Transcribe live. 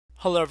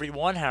Hello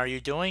everyone, how are you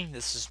doing?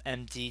 This is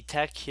MD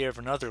Tech here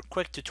for another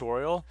quick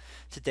tutorial.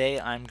 Today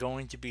I'm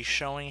going to be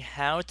showing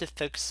how to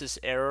fix this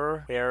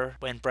error where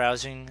when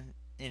browsing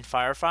in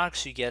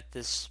Firefox you get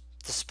this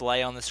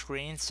display on the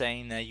screen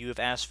saying that you have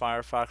asked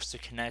Firefox to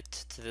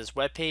connect to this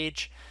web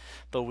page,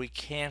 but we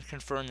can't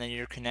confirm that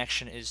your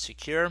connection is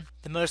secure.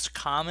 The most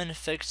common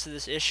fix to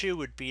this issue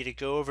would be to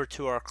go over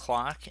to our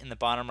clock in the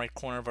bottom right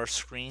corner of our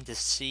screen to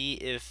see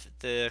if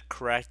the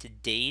correct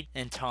date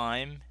and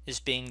time is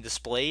being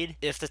displayed.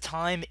 If the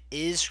time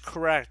is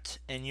correct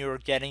and you're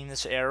getting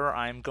this error,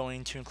 I'm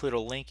going to include a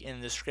link in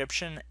the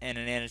description and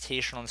an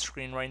annotation on the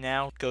screen right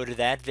now. Go to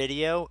that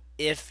video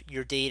if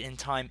your date and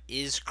time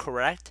is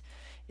correct.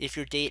 If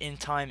your date and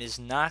time is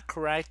not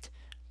correct,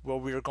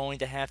 what we are going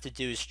to have to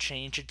do is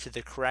change it to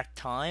the correct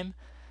time.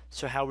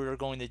 So how we are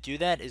going to do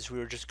that is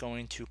we're just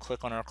going to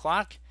click on our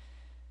clock.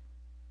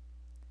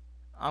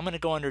 I'm going to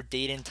go under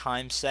date and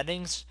time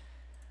settings.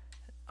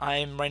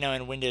 I'm right now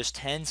in Windows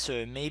 10, so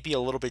it may be a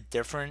little bit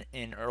different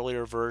in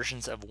earlier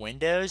versions of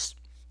Windows.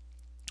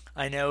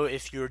 I know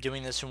if you're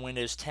doing this in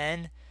Windows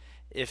 10,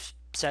 if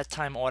set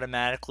time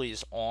automatically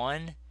is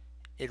on,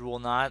 it will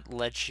not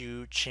let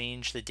you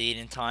change the date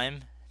and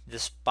time.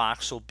 This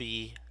box will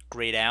be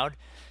grayed out.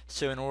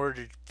 So in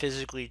order to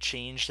physically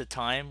change the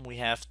time, we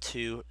have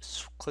to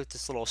click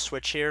this little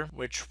switch here,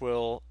 which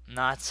will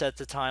not set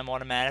the time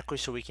automatically,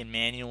 so we can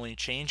manually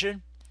change it.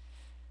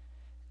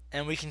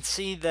 And we can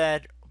see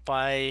that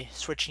by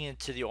switching it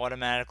to the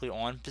automatically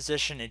on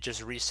position, it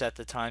just reset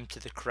the time to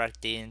the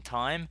correct date and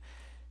time.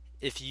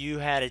 If you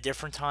had a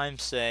different time,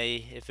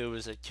 say if it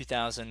was like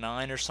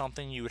 2009 or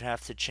something, you would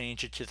have to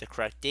change it to the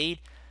correct date.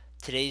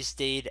 Today's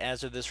date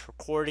as of this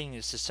recording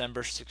is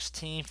December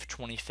 16th,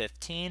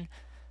 2015.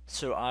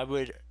 So I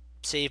would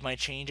save my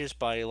changes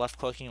by left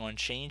clicking on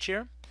change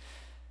here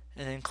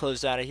and then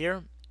close out of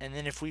here. And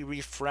then if we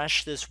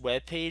refresh this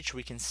web page,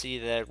 we can see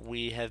that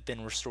we have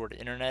been restored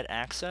internet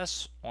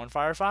access on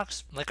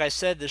Firefox. Like I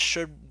said, this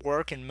should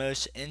work in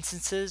most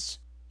instances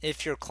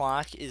if your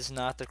clock is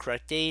not the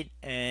correct date,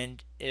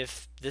 and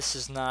if this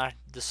is not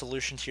the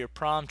solution to your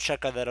problem,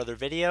 check out that other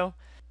video,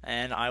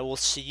 and I will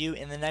see you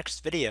in the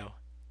next video.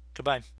 Goodbye.